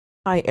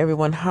Hi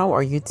everyone, how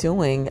are you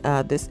doing?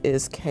 This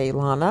is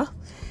Kaylana,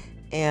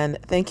 and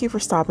thank you for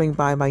stopping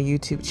by my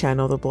YouTube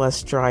channel, The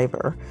Blessed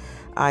Driver.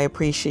 I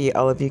appreciate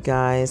all of you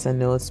guys. I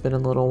know it's been a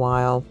little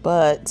while,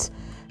 but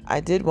I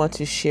did want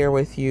to share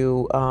with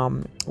you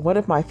one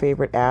of my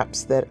favorite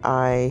apps that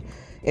I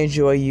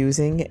enjoy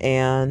using,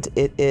 and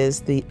it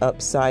is the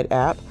Upside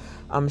app.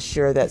 I'm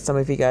sure that some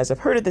of you guys have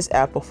heard of this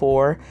app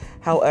before.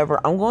 However,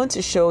 I'm going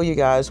to show you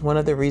guys one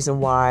of the reasons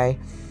why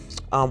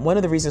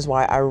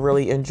I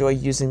really enjoy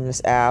using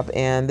this app,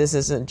 and this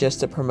isn't just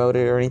to promote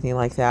it or anything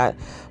like that,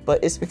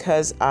 but it's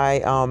because I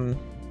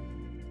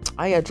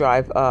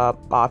drive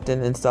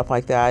often and stuff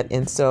like that,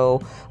 and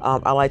so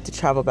I like to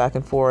travel back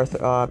and forth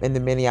in the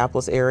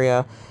Minneapolis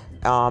area,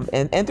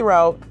 and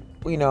throughout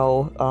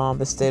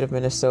the state of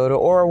Minnesota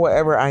or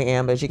wherever I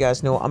am. As you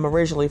guys know, I'm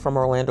originally from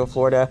Orlando,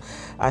 Florida.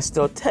 I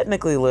still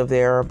technically live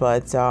there,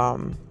 but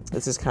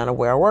this is kind of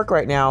where I work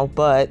right now.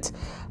 But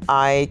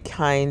I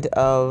kind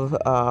of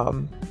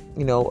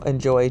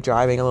enjoy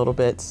driving a little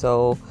bit.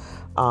 So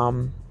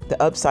the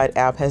Upside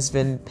app has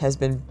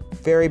been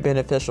very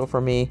beneficial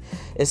for me,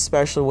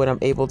 especially when I'm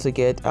able to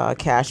get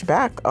cash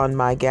back on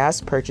my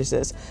gas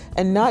purchases.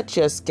 And not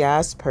just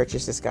gas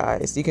purchases,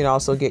 guys. You can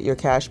also get your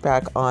cash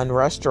back on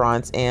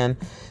restaurants and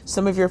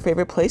some of your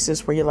favorite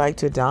places where you like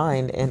to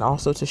dine and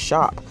also to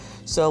shop.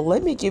 So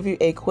let me give you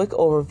a quick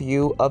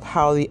overview of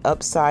how the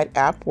Upside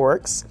app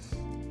works,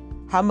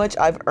 how much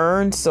I've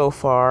earned so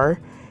far,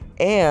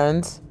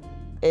 and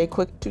a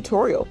quick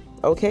tutorial.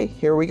 Okay,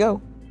 here we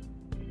go.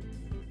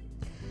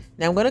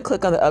 Now I'm going to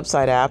click on the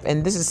Upside app,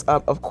 and this is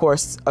of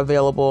course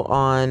available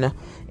on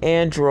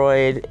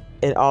Android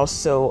and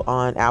also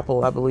on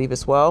Apple, I believe,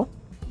 as well.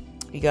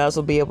 You guys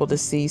will be able to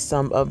see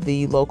some of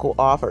the local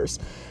offers.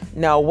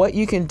 Now what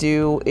you can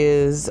do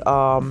is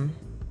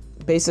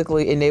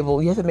basically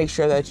you have to make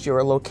sure that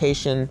your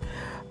location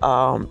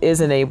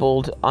is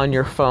enabled on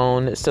your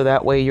phone, so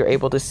that way you're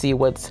able to see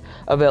what's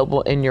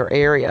available in your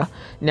area.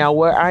 Now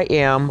where I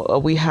am,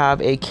 we have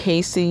a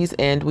Casey's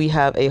and we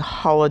have a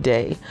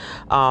Holiday.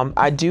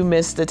 I do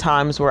miss the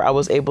times where I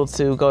was able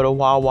to go to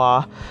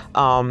Wawa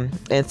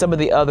and some of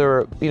the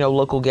other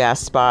local gas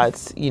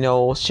spots,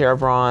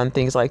 Chevron,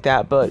 things like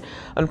that, but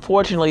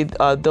unfortunately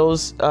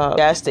those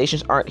gas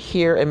stations aren't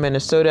here in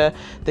Minnesota.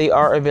 They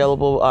are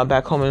available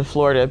back home in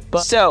Florida.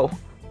 But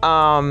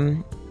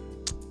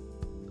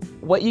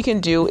what you can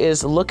do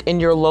is look in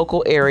your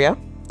local area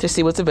to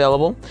see what's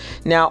available.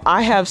 Now,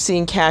 I have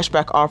seen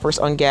cashback offers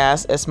on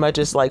gas as much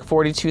as like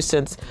 42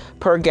 cents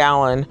per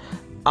gallon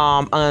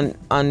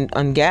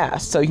on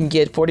gas. So you can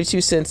get 42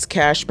 cents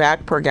cash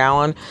back per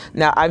gallon.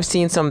 Now, I've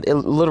seen some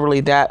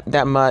literally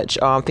that much.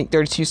 I think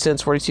 32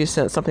 cents, 42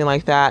 cents, something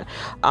like that.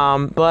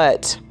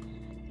 But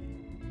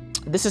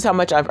this is how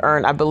much I've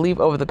earned, I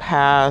believe, over the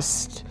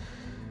past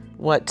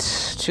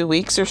 2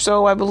 weeks or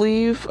so, I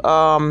believe.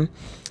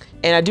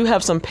 And I do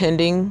have some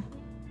pending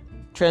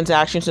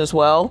transactions as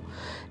well.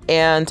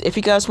 And if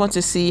you guys want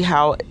to see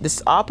how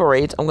this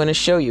operates, I'm going to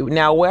show you.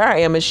 Now, where I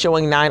am is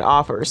showing 9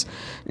 offers.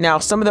 Now,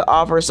 some of the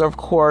offers are, of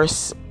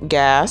course,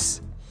 gas.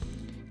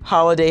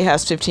 Holiday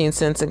has 15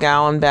 cents a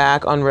gallon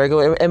back on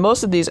regular. And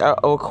most of these are,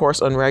 of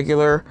course, on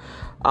regular.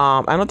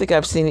 I don't think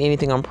I've seen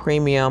anything on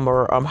premium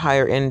or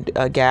higher end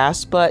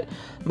gas, but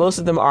most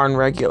of them are on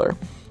regular.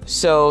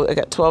 So I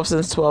got 12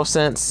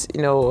 cents,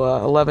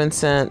 11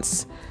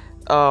 cents,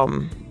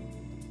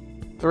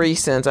 3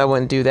 cents. I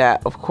wouldn't do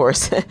that, of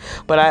course,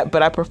 but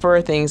I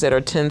prefer things that are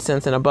 10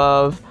 cents and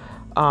above,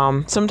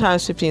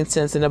 sometimes 15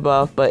 cents and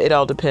above, but it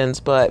all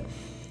depends. But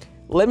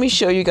let me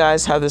show you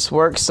guys how this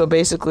works. So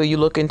basically you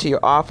look into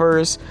your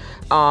offers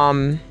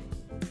and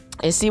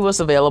see what's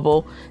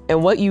available,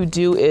 and what you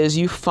do is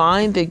you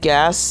find the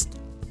gas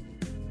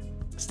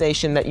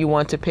station that you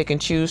want to pick and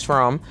choose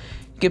from.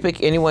 You can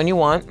pick any one you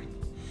want.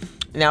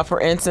 Now,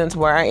 for instance,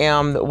 where I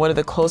am, one of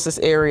the closest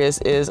areas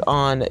is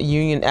on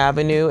Union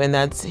Avenue, and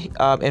that's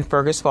in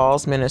Fergus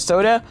Falls,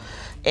 Minnesota.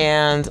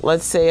 And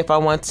let's say if I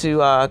want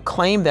to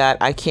claim that,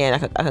 I can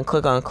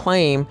click on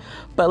claim,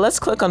 but let's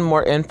click on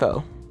more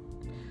info.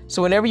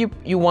 So whenever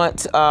you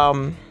want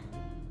a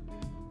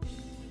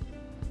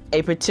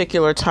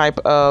particular type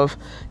of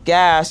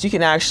gas, you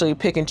can actually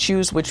pick and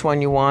choose which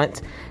one you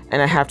want.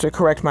 And I have to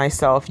correct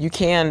myself. You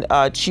can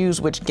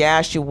choose which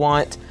gas you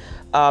want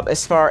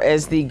as far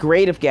as the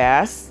grade of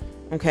gas,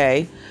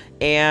 okay?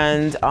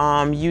 And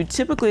you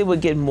typically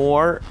would get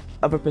more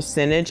of a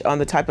percentage on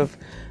the type of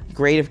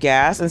grade of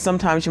gas, and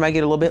sometimes you might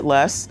get a little bit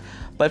less.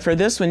 But for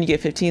this one, you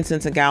get 15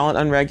 cents a gallon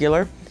on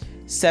regular,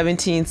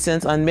 17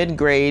 cents on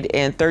mid-grade,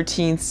 and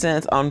 13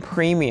 cents on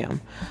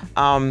premium.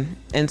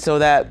 And so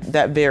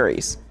that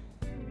varies.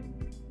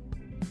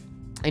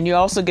 And you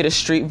also get a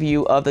street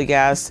view of the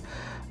gas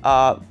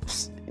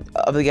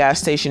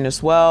station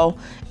as well.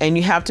 And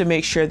you have to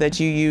make sure that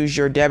you use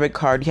your debit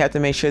card. You have to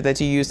make sure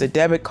that you use the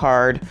debit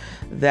card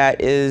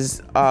that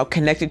is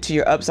connected to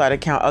your Upside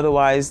account.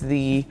 Otherwise,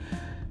 the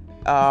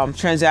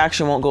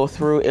transaction won't go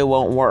through. It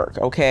won't work.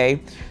 Okay.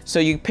 So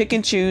you pick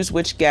and choose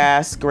which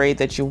gas grade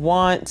that you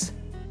want.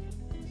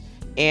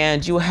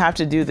 And you will have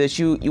to do this.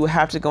 You will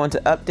have to go into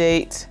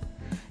update.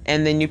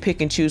 and then you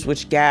pick and choose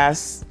which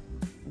gas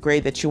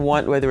grade that you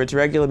want, whether it's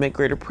regular,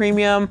 mid-grade, or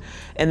premium.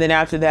 And then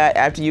after that,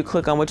 after you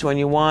click on which one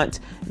you want,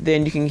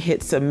 then you can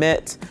hit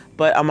submit.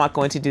 But I'm not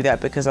going to do that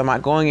because I'm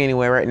not going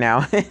anywhere right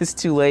now. It's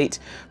too late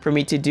for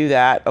me to do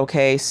that.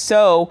 Okay,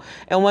 so,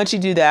 and once you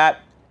do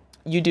that,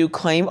 you do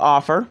claim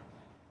offer.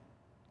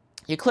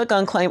 You click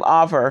on claim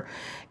offer,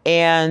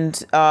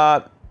 and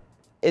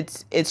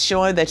it's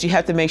showing that you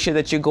have to make sure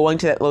that you're going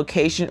to that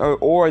location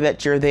or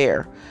that you're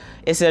there.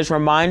 It says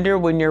reminder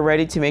when you're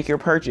ready to make your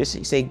purchase.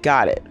 You say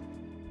got it.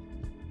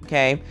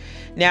 Okay,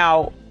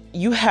 now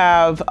you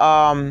have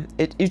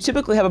you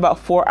typically have about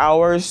 4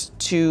 hours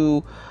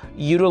to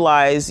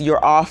utilize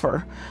your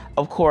offer,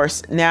 of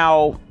course.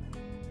 Now,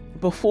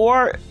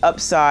 before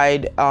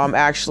Upside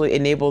actually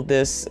enabled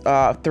this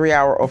 3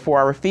 hour or 4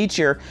 hour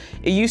feature,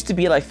 it used to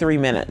be like 3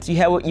 minutes. You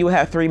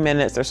have 3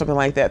 minutes or something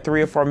like that,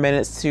 3 or 4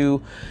 minutes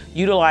to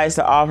utilize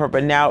the offer,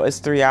 but now it's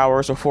 3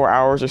 hours or 4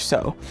 hours or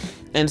so.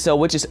 And so,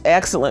 which is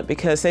excellent,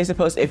 because say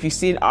suppose if you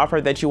see an offer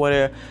that you want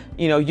to,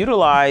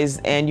 utilize,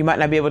 and you might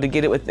not be able to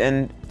get it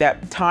within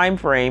that time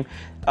frame,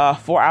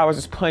 4 hours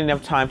is plenty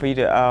enough time for you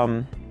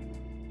to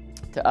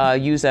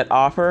use that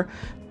offer.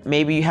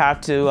 Maybe you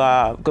have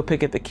to go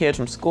pick up the kids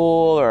from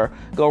school or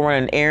go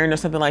run an errand or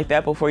something like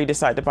that before you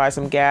decide to buy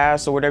some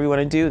gas or whatever you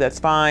want to do. That's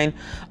fine.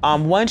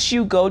 Once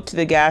you go to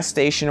the gas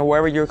station or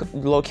wherever your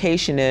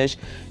location is,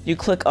 you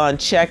click on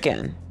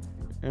check-in.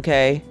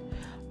 Okay.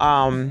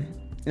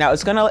 Now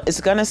it's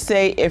gonna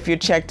say if you're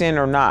checked in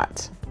or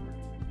not.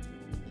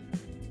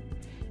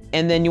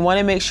 And then you want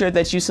to make sure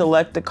that you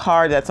select the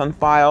card that's on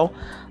file.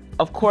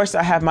 Of course,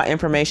 I have my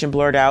information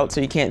blurred out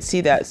so you can't see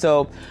that.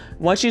 So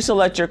once you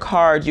select your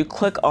card, you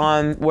click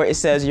on where it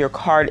says your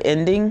card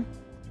ending.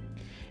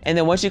 And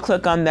then once you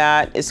click on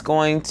that, it's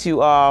going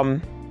to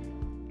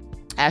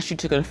ask you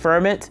to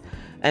confirm it.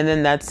 And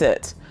then that's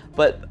it.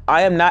 But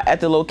I am not at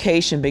the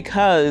location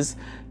because,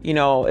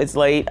 it's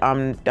late. I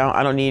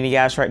don't need any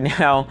gas right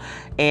now.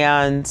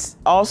 And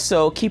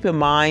also keep in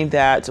mind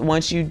that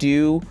once you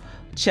do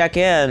check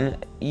in,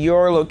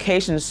 your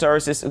location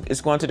service is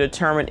going to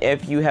determine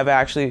if you have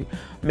actually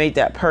made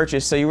that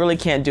purchase. So you really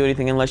can't do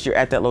anything unless you're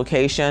at that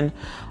location.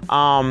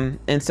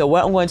 And so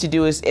what I'm going to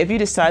do is, if you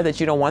decide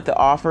that you don't want the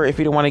offer, if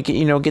you don't want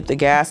to get the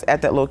gas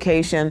at that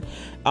location,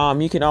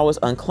 you can always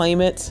unclaim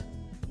it.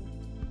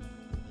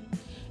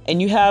 And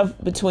you have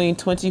between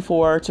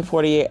 24 to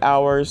 48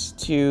 hours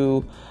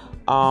to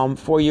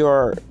for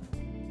your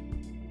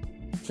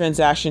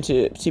transaction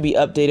to be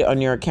updated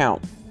on your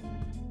account.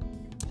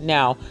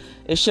 Now,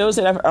 it shows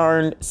that I've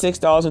earned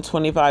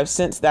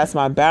 $6.25. That's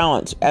my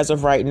balance as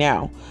of right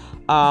now.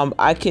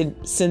 I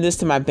could send this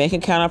to my bank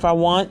account if I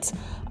want.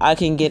 I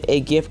can get a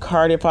gift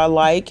card if I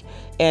like.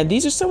 And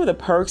these are some of the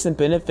perks and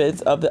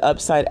benefits of the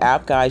Upside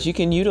app, guys. You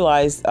can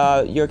utilize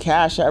your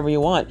cash however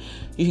you want.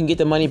 You can get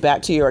the money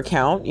back to your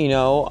account. You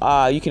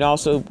can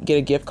also get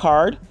a gift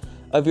card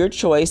of your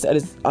choice that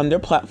is on their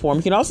platform.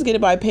 You can also get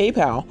it by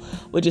PayPal,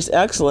 which is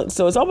excellent.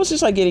 So it's almost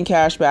just like getting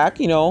cash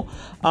back,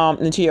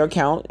 into your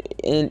account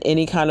in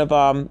any kind of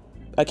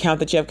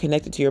account that you have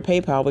connected to your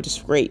PayPal, which is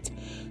great.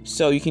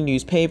 So you can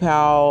use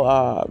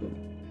PayPal,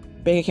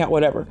 bank account,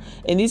 whatever.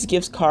 And these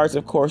gift cards,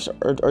 of course,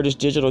 are just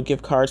digital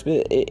gift cards,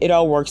 but it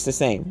all works the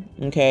same.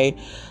 Okay.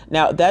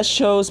 Now that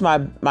shows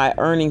my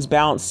earnings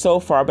balance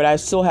so far, but I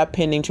still have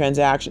pending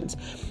transactions.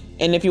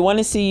 And if you want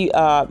to see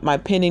my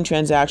pending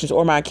transactions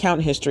or my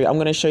account history, I'm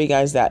going to show you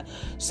guys that.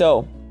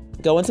 So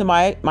go into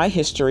my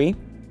history.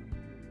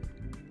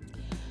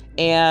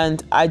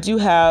 And I do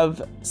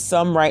have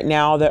some right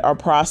now that are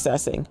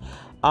processing.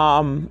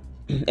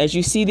 As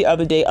you see the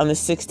other day on the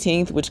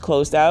 16th, which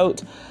closed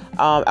out,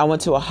 I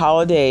went to a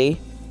Holiday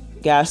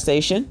gas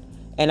station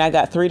and I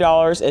got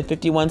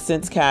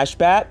 $3.51 cash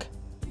back.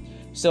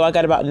 So I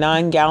got about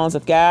 9 gallons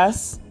of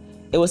gas.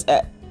 It was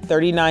at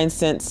 39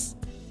 cents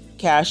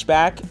cash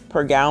back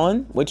per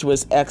gallon, which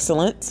was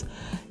excellent.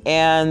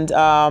 And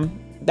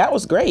that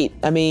was great.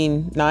 I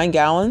mean, 9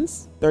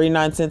 gallons,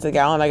 39 cents a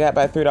gallon. I got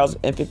by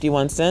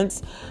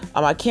 $3.51.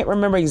 I can't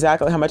remember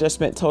exactly how much I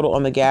spent total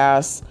on the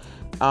gas.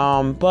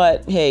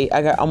 But hey,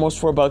 I got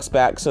almost $4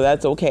 back, so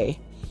that's okay.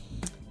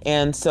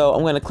 And so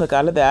I'm going to click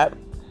out of that.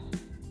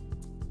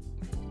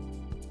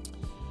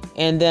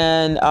 And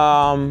then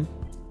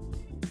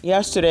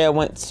yesterday I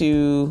went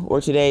to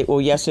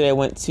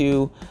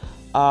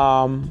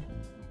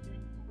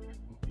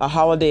a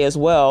Holiday as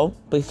well,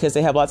 because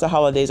they have lots of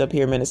Holidays up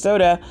here in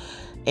Minnesota.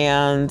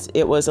 And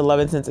it was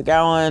 11 cents a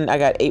gallon. I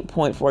got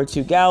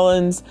 8.42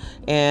 gallons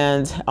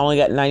and I only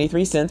got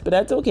 93 cents, but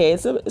that's okay.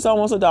 It's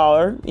almost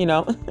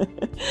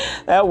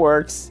 $1, that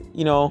works,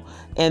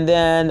 And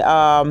then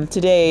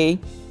today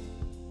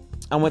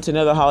I went to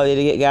another Holiday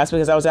to get gas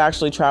because I was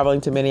actually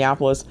traveling to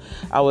Minneapolis.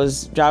 I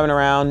was driving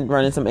around,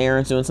 running some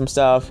errands, doing some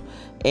stuff.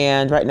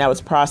 And right now it's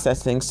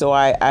processing. So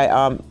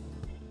I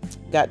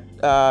got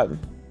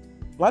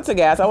lots of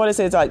gas. I want to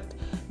say it's like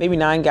maybe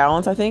 9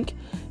 gallons, I think.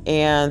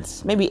 And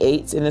maybe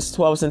 8, and it's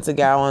 12 cents a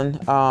gallon.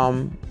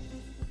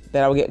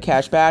 that I will get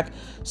cash back.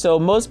 So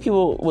most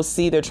people will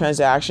see their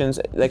transactions,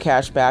 the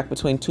cash back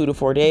between 2 to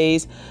 4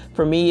 days.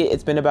 For me,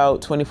 it's been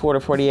about 24 to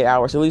 48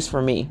 hours, at least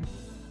for me.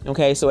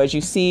 Okay, so as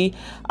you see,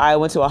 I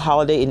went to a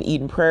holiday in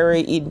Eden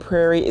Prairie. Eden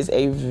Prairie is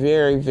a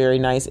very, very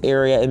nice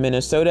area in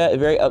Minnesota, a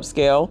very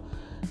upscale,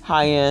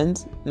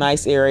 high-end,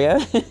 nice area.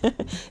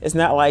 It's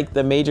not like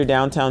the major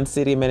downtown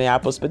city of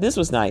Minneapolis, but this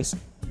was nice.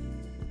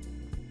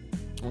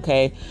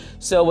 Okay,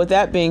 so with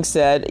that being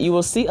said, you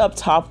will see up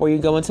top where you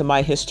go into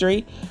my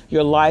history,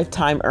 your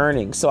lifetime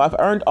earnings. So I've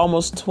earned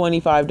almost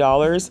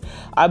 $25.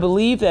 I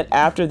believe that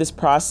after this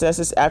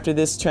process, after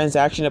this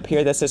transaction up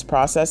here that says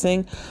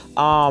processing,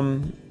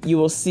 you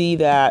will see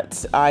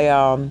that I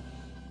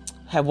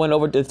have went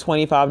over the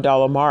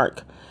 $25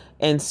 mark.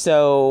 And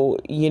so,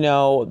 you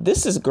know,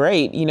 this is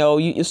great. You know,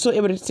 you're still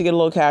able to get a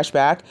little cash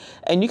back,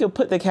 and you can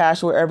put the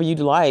cash wherever you'd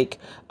like.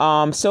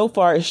 So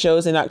far, it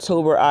shows in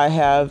October, I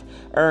have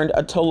earned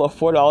a total of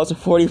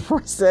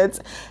 $4.44.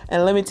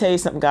 And let me tell you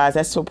something, guys,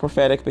 that's so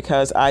prophetic,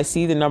 because I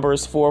see the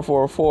numbers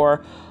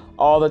 444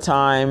 all the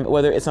time,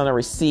 whether it's on a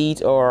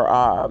receipt or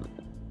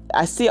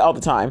I see it all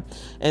the time.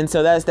 And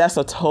so that's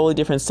a totally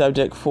different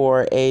subject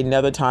for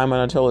another time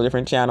on a totally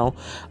different channel.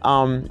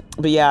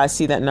 But yeah, I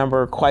see that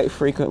number quite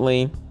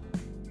frequently.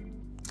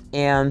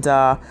 And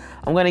I'm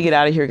going to get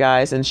out of here,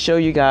 guys, and show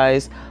you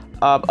guys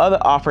other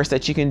offers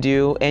that you can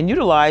do and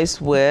utilize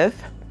with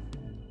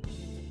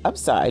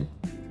Upside.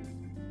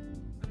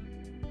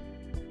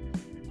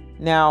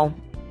 Now,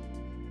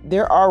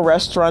 there are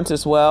restaurants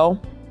as well,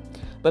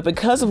 but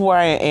because of where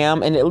I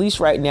am, and at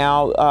least right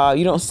now,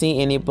 you don't see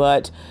any,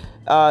 but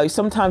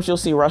sometimes you'll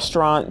see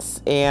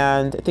restaurants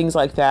and things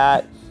like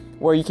that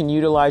where you can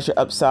utilize your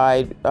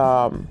Upside,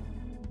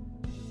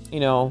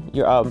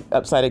 your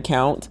Upside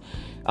account.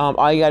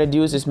 All you got to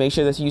do is just make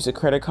sure that you use a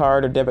credit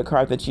card or debit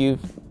card that you've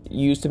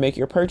used to make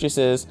your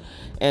purchases,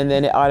 and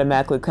then it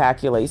automatically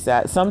calculates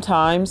that.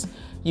 Sometimes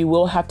you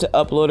will have to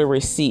upload a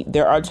receipt.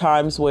 There are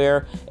times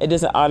where it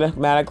doesn't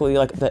automatically,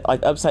 like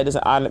Upside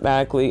doesn't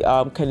automatically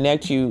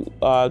connect you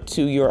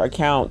to your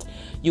account.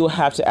 You will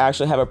have to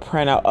actually have a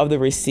printout of the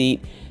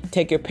receipt,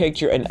 take your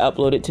picture and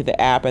upload it to the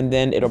app, and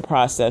then it'll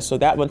process. So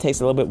that one takes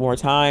a little bit more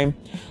time,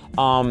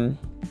 and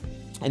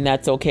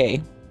that's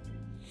okay.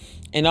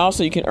 And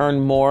also you can earn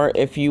more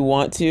if you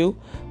want to.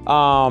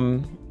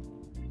 I'm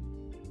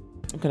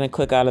going to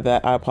click out of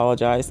that. I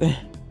apologize.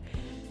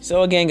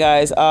 So again,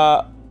 guys,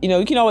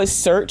 you can always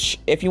search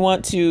if you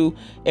want to.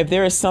 If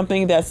there is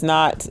something that's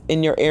not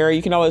in your area,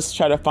 you can always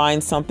try to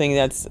find something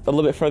that's a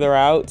little bit further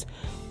out.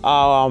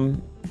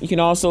 You can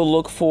also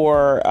look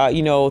for,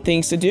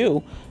 things to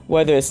do,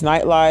 whether it's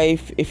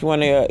nightlife, if you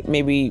want to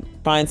maybe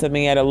find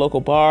something at a local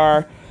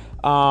bar,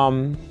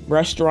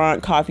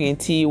 restaurant, coffee and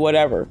tea,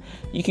 whatever.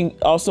 You can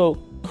also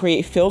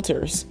create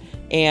filters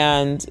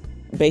and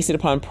base it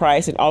upon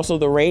price and also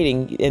the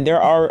rating. And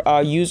there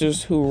are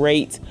users who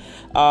rate,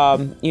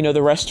 the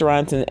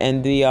restaurants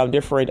and the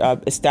different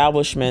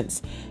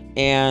establishments,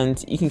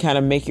 and you can kind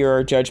of make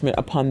your judgment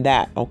upon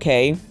that.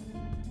 Okay.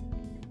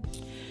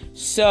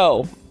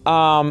 So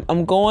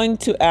I'm going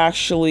to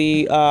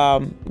actually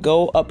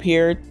go up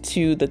here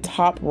to the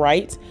top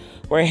right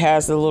where it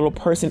has the little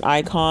person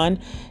icon.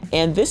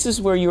 And this is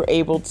where you're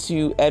able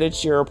to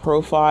edit your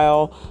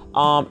profile.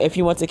 If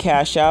you want to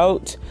cash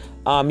out,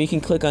 you can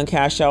click on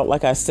cash out,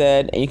 like I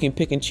said, and you can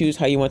pick and choose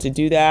how you want to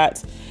do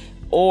that.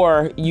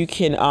 Or you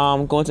can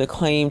go into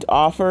claimed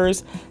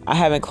offers. I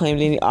haven't claimed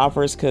any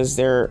offers because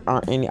there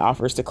aren't any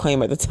offers to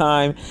claim at the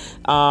time.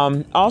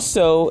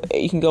 Also,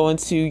 you can go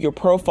into your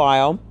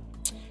profile,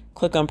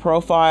 click on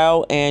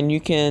profile, and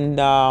you can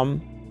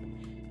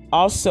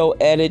also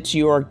edit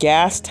your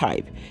gas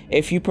type.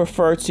 If you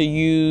prefer to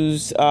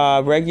use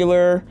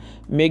regular,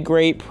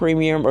 mid-grade,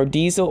 premium, or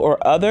diesel,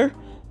 or other,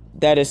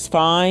 that is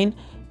fine.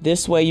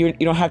 This way you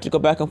don't have to go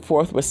back and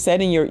forth with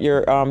setting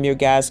your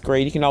gas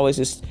grade. You can always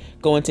just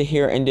go into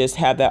here and just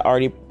have that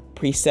already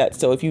preset.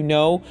 So if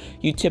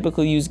you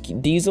typically use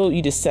diesel,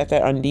 you just set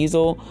that on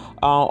diesel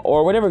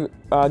or whatever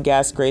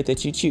gas grade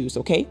that you choose,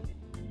 okay?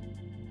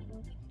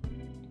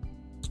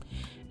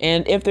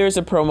 And if there's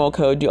a promo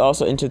code, you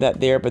also enter that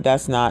there, but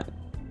that's not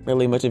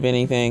really much of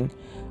anything.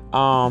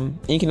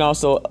 You can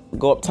also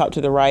go up top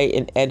to the right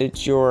and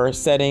edit your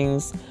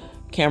settings,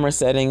 camera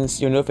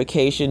settings, your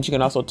notifications. You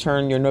can also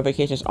turn your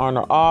notifications on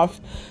or off,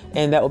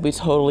 and that will be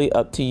totally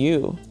up to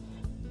you.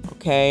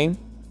 Okay.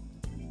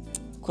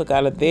 Click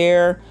out of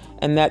there,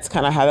 and that's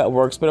kind of how that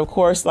works. But of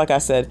course, like I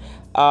said,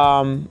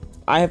 I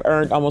have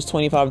earned almost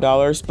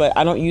 $25, but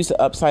I don't use the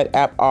Upside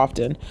app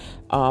often.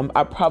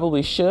 I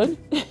probably should,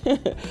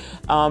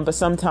 but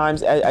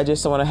sometimes I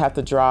just don't want to have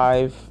to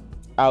drive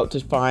out to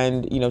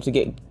find, to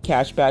get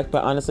cash back.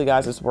 But honestly,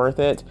 guys, it's worth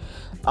it.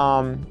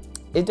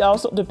 It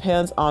also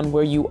depends on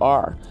where you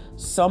are.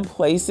 Some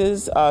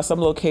places, some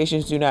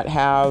locations do not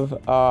have,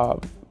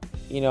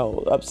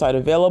 Upside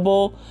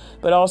available,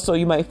 but also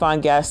you might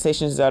find gas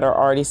stations that are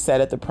already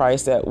set at the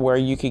price that where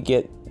you could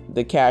get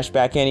the cash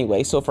back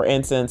anyway. So for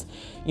instance,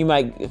 you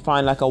might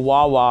find like a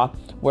Wawa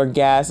where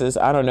gas is,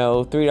 I don't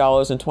know,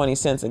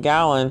 $3.20 a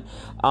gallon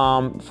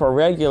for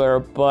regular,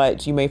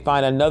 but you may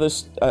find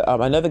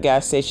another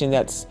gas station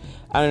that's,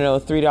 I don't know,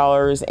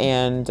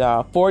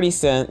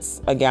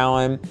 $3.40 a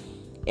gallon,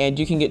 and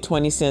you can get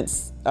 20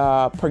 cents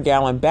per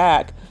gallon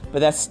back, but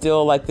that's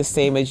still like the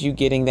same as you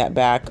getting that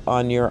back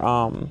on your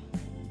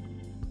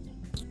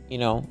you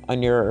know,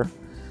 on your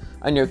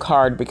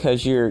card,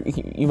 because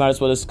you might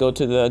as well just go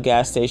to the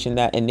gas station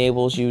that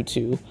enables you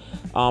to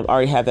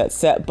already have that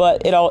set.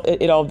 But it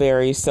all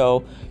varies,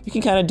 so you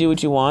can kind of do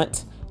what you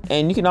want,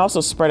 and you can also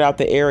spread out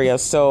the area.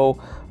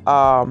 So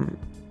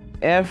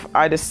if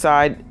I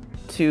decide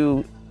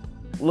to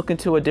look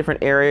into a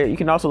different area, you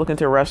can also look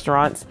into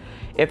restaurants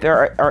if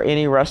there are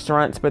any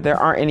restaurants, but there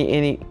aren't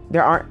any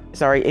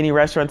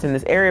restaurants in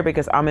this area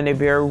because I'm in a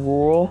very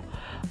rural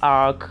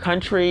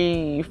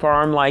country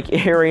farm like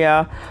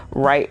area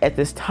right at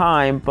this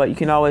time. But you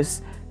can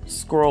always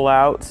scroll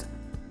out,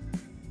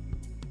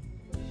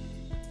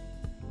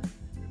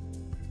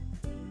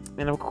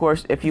 and of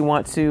course if you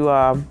want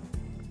to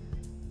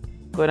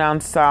go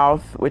down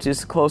south, which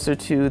is closer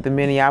to the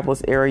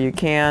Minneapolis area, you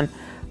can.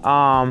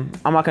 I'm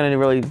not going to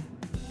really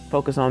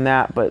focus on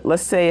that, but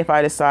let's say if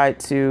I decide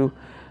to,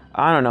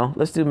 I don't know,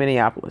 let's do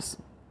Minneapolis.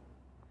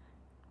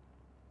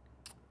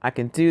 I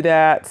can do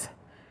that.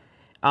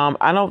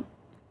 I don't.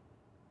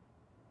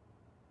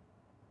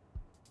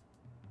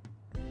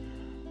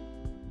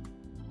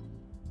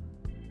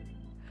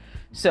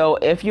 So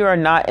if you are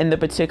not in the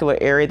particular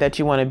area that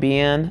you want to be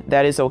in,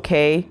 that is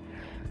okay.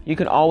 You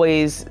can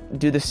always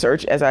do the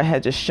search as I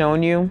had just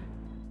shown you.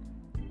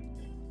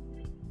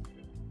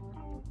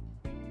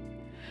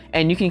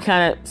 And you can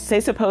kind of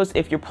say, suppose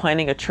if you're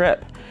planning a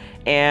trip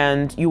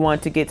and you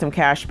want to get some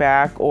cash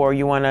back, or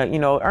you want to, you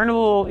know, earn a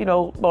little, you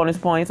know, bonus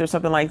points or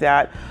something like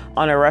that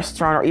on a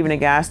restaurant or even a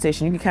gas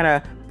station, you can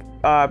kind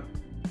of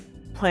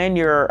plan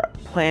your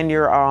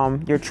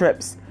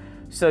trips.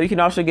 So you can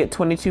also get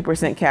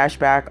 22% cash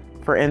back.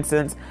 For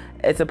instance,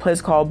 it's a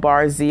place called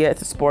Bar Zia.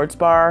 It's a sports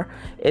bar.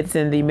 It's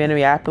in the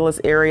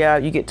Minneapolis area.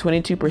 You get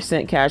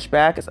 22% cash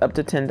back. It's up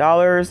to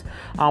 $10,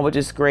 which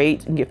is great.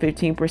 You can get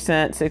 15%,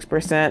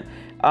 6%.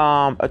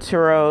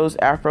 Arturo's,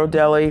 Afro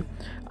Deli.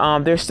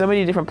 There's so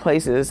many different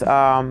places.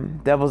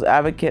 Devil's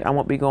Advocate, I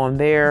won't be going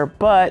there,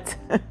 but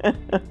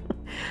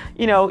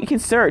you know, you can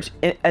search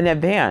in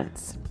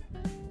advance.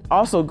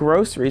 Also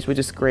groceries, which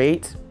is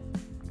great.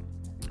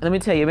 Let me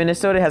tell you,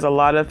 Minnesota has a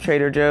lot of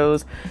Trader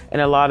Joe's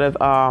and a lot of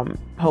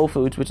Whole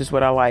Foods, which is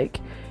what I like.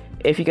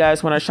 If you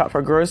guys want to shop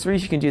for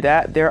groceries, you can do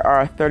that. There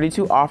are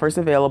 32 offers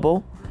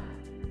available.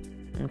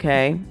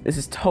 Okay, this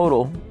is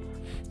total,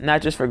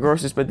 not just for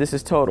groceries, but this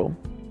is total.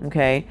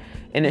 Okay,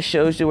 and it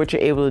shows you what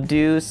you're able to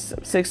do,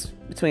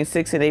 between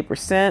 6 and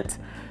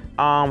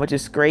 8%, which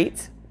is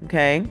great.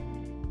 Okay,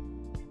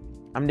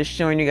 I'm just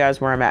showing you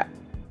guys where I'm at.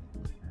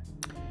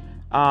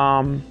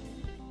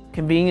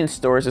 Convenience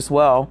stores as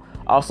well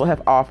also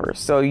have offers,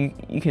 so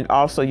you can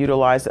also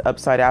utilize the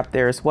Upside app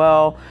there as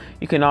well.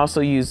 You can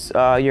also use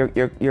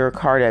your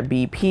card at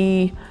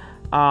BP.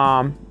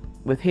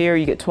 With here,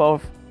 you get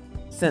 12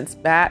 cents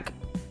back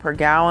per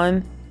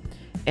gallon.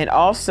 And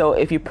also,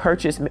 if you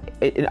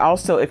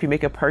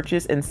make a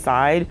purchase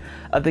inside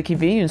of the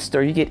convenience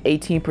store, you get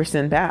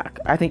 18% back.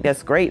 I think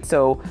that's great.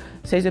 So,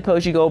 say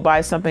suppose you go buy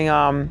something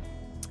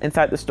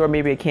inside the store,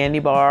 maybe a candy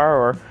bar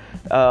or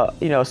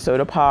you know,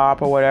 soda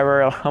pop or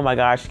whatever. Oh my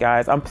gosh,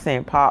 guys, I'm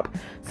saying pop.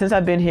 Since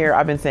I've been here,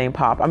 I've been saying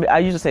pop. I mean, I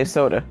usually say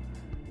soda,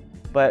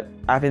 but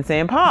I've been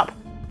saying pop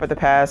for the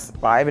past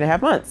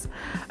 5.5 months.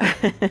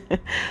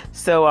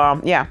 So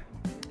yeah,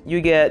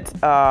 you get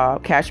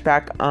cash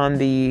back on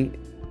the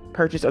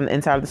purchase on the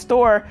inside of the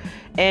store,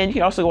 and you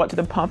can also go out to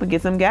the pump and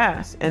get some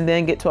gas and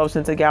then get 12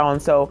 cents a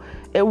gallon. So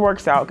it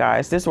works out,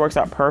 guys. This works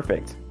out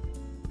perfect.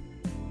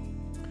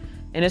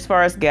 And as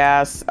far as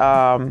gas,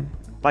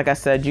 like I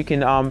said, you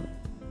can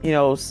you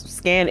know,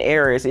 scan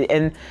areas,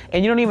 and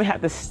you don't even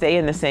have to stay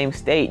in the same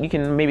state. You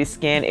can maybe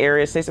scan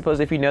areas. Say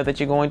suppose if you know that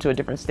you're going to a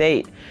different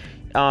state,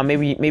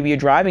 maybe you're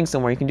driving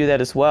somewhere, you can do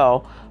that as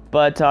well.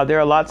 But there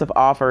are lots of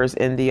offers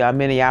in the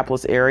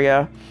Minneapolis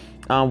area.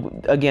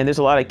 Again, there's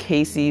a lot of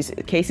Casey's.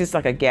 Casey's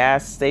like a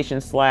gas station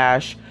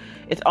slash.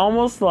 It's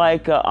almost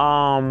like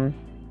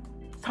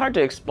it's hard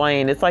to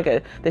explain. It's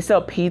like they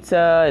sell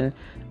pizza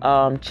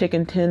and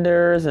chicken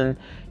tenders, and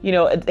you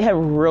know, they have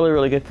really,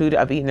 really good food.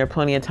 I've eaten there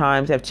plenty of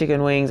times. They have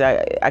chicken wings.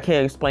 I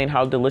can't explain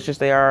how delicious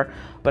they are,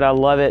 but I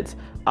love it.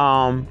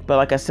 But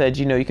like I said,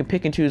 you know, you can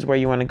pick and choose where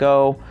you want to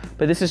go.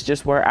 But this is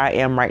just where I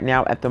am right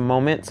now at the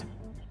moment.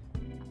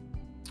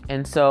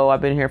 And so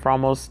I've been here for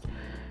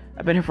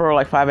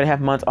like 5.5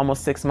 months,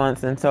 almost 6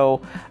 months. And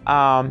so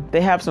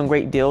they have some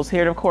great deals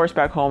here. And of course,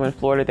 back home in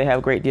Florida, they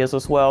have great deals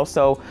as well.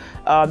 So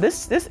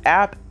this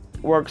app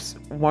works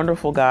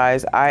wonderful,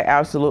 guys. I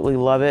absolutely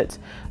love it.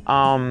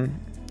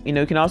 You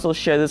know, you can also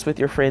share this with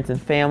your friends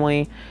and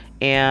family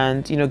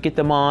and, you know, get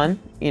them on,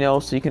 you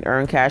know, so you can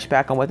earn cash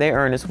back on what they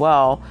earn as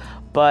well.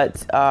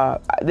 But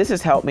this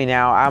has helped me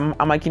now.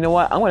 I'm like, you know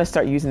what? I'm going to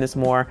start using this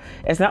more.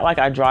 It's not like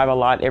I drive a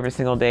lot every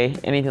single day,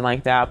 anything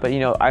like that. But, you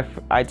know,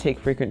 I take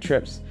frequent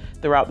trips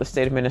throughout the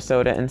state of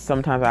Minnesota, and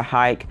sometimes I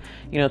hike,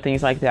 you know,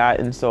 things like that.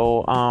 And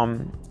so,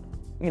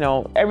 you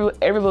know,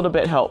 every little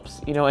bit helps,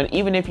 you know, and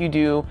even if you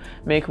do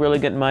make really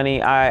good money,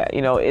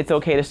 you know, it's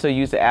okay to still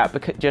use the app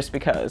just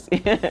because,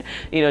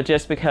 you know,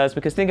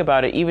 because think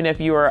about it, even if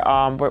you were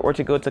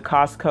to go to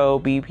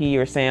Costco, BP,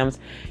 or Sam's,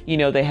 you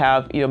know, they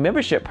have, you know,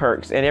 membership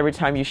perks, and every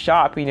time you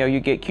shop, you know,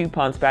 you get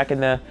coupons back in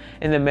the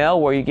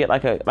mail where you get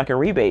like a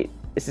rebate.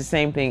 It's the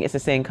same thing. It's the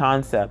same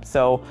concept.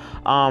 So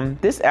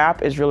this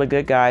app is really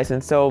good, guys.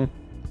 And so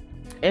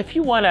if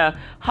you want to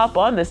hop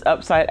on this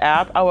Upside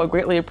app, I would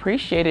greatly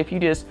appreciate it if you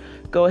just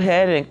go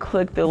ahead and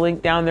click the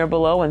link down there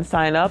below and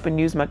sign up and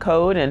use my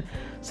code and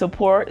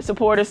support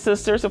a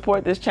sister,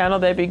 support this channel.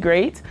 That'd be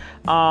great.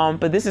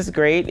 But this is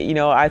great. You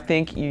know, I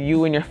think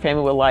you and your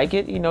family would like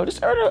it. You know,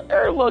 just earn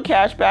a little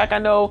cash back. I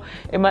know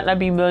it might not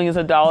be millions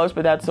of dollars,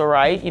 but that's all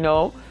right. You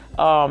know,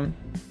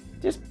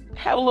 just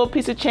have a little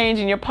piece of change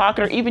in your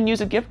pocket, or even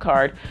use a gift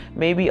card.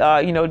 Maybe,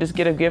 you know, just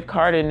get a gift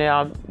card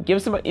and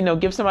give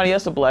somebody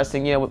else a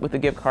blessing, you know, with the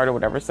gift card or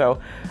whatever.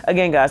 So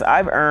again, guys,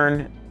 I've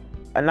earned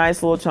a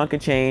nice little chunk of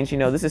change. You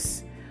know, this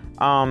is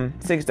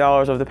 $6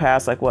 over the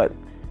past, like, what,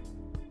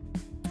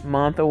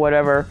 month or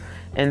whatever.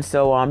 And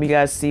so you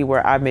guys see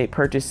where I've made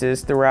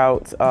purchases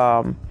throughout,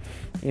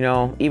 you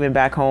know, even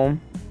back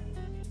home,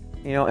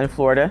 you know, in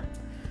Florida.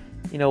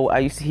 You know, I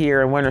used to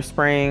hear in Winter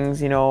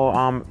Springs, you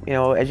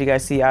know, as you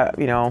guys see, I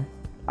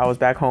was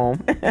back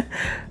home.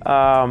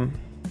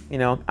 You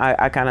know,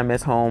 I kind of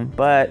miss home,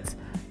 but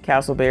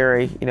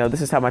Castleberry, you know,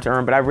 this is how much I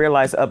earn. But I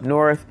realized up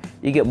north,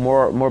 you get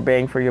more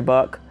bang for your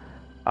buck.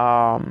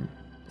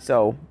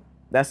 So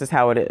that's just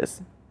how it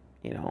is,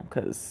 you know,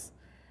 because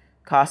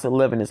cost of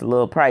living is a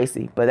little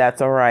pricey, but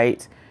that's all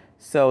right.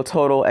 So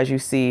total, as you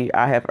see,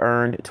 I have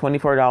earned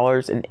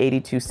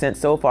 $24.82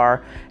 so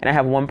far, and I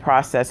have one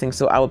processing,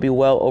 so I would be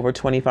well over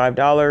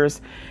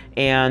 $25.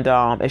 And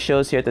it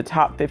shows here at the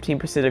top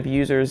 15% of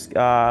users,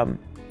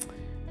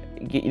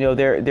 you know,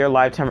 their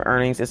lifetime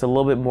earnings is a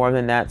little bit more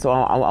than that. So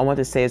I want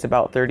to say it's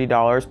about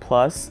 $30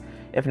 plus,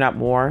 if not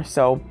more.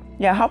 So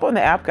yeah, hop on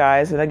the app,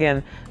 guys, and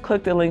again,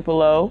 click the link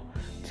below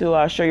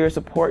to show your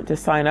support, to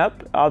sign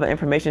up. All the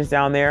information is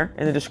down there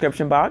in the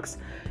description box.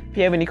 If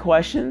you have any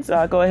questions,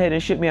 go ahead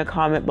and shoot me a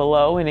comment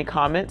below, any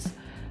comments.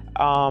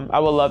 I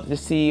would love to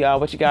see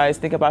what you guys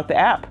think about the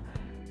app.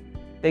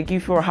 Thank you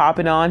for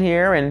hopping on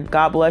here, and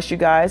God bless you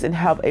guys, and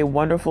have a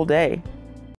wonderful day.